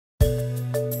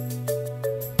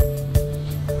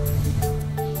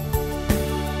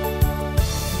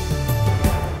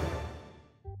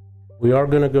We are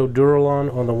going to go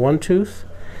Duralon on the one tooth,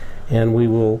 and we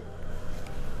will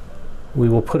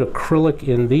put acrylic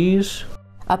in these.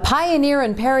 A pioneer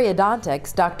in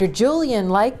periodontics, Dr. Julian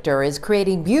Leichter is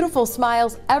creating beautiful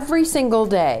smiles every single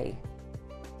day.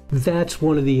 That's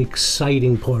one of the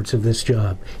exciting parts of this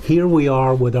job. Here we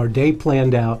are with our day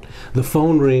planned out, the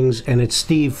phone rings, and it's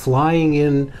Steve flying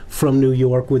in from New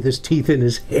York with his teeth in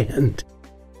his hand.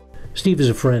 Steve is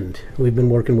a friend. We've been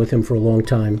working with him for a long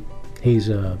time. He's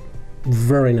a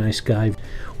very nice guy.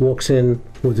 Walks in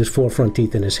with his 4 front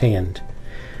teeth in his hand.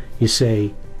 You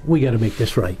say, we got to make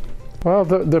this right. Well,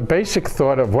 the basic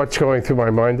thought of what's going through my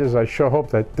mind is I sure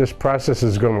hope that this process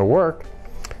is going to work,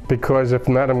 because if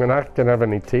not, I'm not going to have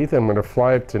any teeth. I'm going to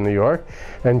fly up to New York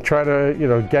and try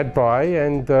to, get by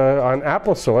and on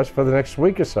applesauce for the next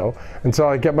week or so until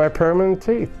I get my permanent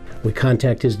teeth. We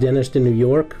contact his dentist in New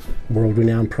York,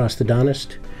 world-renowned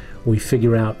prosthodontist. We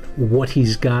figure out what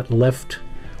he's got left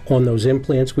on those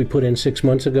implants we put in 6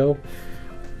 months ago,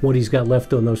 what he's got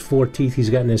left on those 4 teeth he's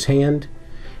got in his hand,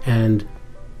 and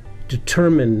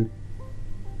determine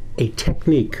a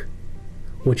technique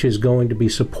which is going to be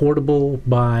supportable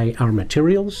by our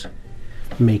materials,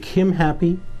 make him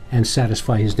happy, and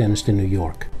satisfy his dentist in New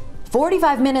York.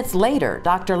 45 minutes later,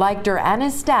 Dr. Leichter and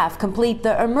his staff complete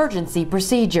the emergency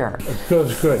procedure. It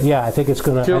feels good. Yeah, I think it's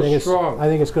going to. I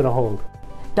think it's going to hold.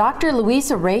 Dr.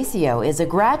 Luisa Racio is a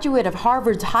graduate of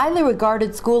Harvard's highly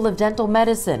regarded School of Dental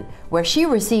Medicine, where she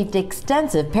received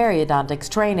extensive periodontics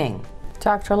training.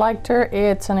 Dr. Leichter,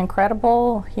 it's an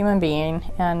incredible human being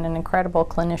and an incredible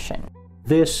clinician.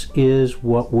 This is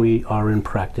what we are in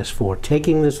practice for.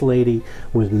 Taking this lady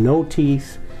with no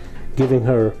teeth, giving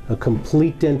her a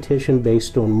complete dentition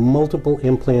based on multiple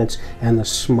implants and the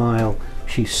smile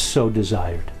she so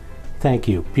desired. Thank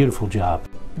you. Beautiful job.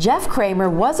 Jeff Kramer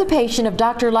was a patient of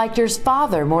Dr. Leichter's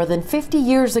father more than 50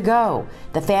 years ago.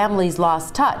 The families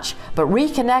lost touch, but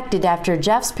reconnected after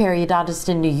Jeff's periodontist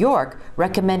in New York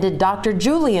recommended Dr.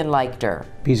 Julian Leichter.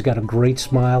 He's got a great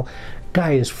smile.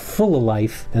 Guy is full of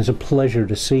life, and it's a pleasure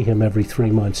to see him every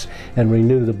 3 months and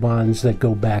renew the bonds that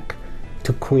go back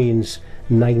to Queens'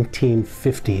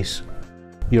 1950s.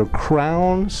 Your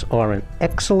crowns are in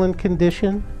excellent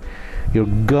condition. Your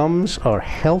gums are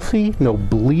healthy, no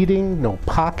bleeding, no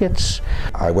pockets.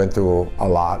 I went through a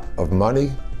lot of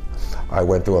money. I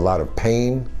went through a lot of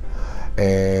pain,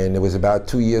 and it was about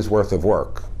 2 years worth of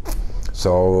work.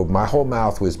 So my whole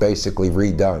mouth was basically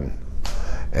redone.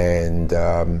 And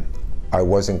I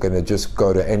wasn't going to just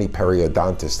go to any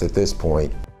periodontist at this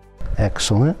point.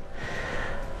 Excellent.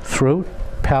 Throat,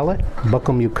 palate,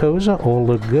 buccal mucosa, all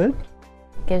look good.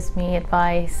 Gives me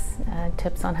advice,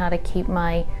 tips on how to keep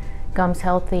my gums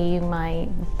healthy, my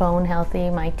bone healthy,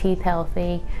 my teeth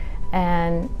healthy,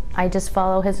 and I just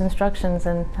follow his instructions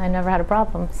and I never had a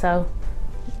problem. So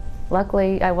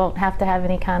luckily I won't have to have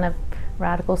any kind of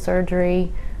radical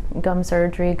surgery, gum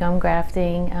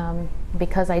grafting,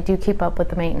 because I do keep up with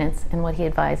the maintenance and what he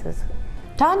advises.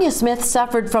 Tanya Smith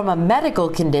suffered from a medical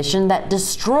condition that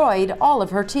destroyed all of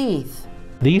her teeth.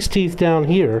 These teeth down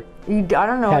here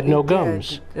had no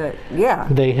gums. Yeah.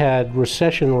 They had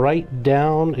recession right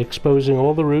down, exposing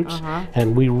all the roots,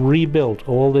 and we rebuilt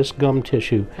all this gum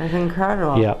tissue. That's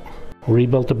incredible. Yeah.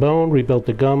 Rebuilt the bone, rebuilt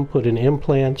the gum, put in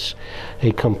implants,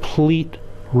 a complete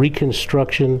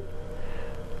reconstruction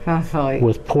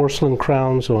with porcelain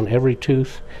crowns on every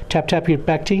tooth. Tap, tap your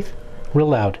back teeth, real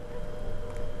loud.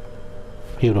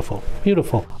 Beautiful,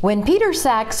 beautiful. When Peter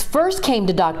Sachs first came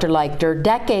to Dr. Leichter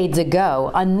decades ago,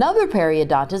 another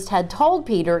periodontist had told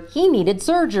Peter he needed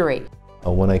surgery.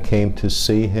 When I came to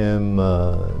see him,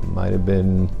 might have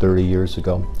been 30 years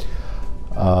ago,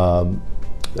 a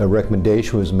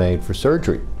recommendation was made for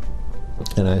surgery.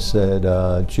 And I said,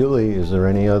 Julie, is there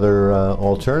any other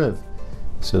alternative?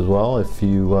 He says, well, if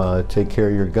you take care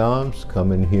of your gums,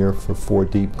 come in here for 4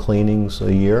 deep cleanings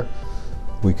a year,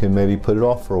 we can maybe put it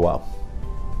off for a while.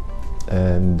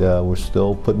 And we're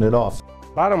still putting it off.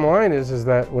 Bottom line is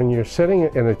that when you're sitting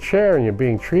in a chair and you're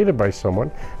being treated by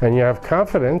someone and you have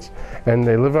confidence and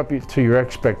they live up to your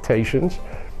expectations,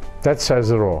 that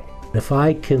says it all. If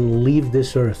I can leave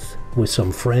this earth with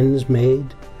some friends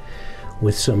made,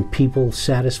 with some people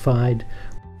satisfied,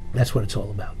 that's what it's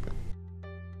all about.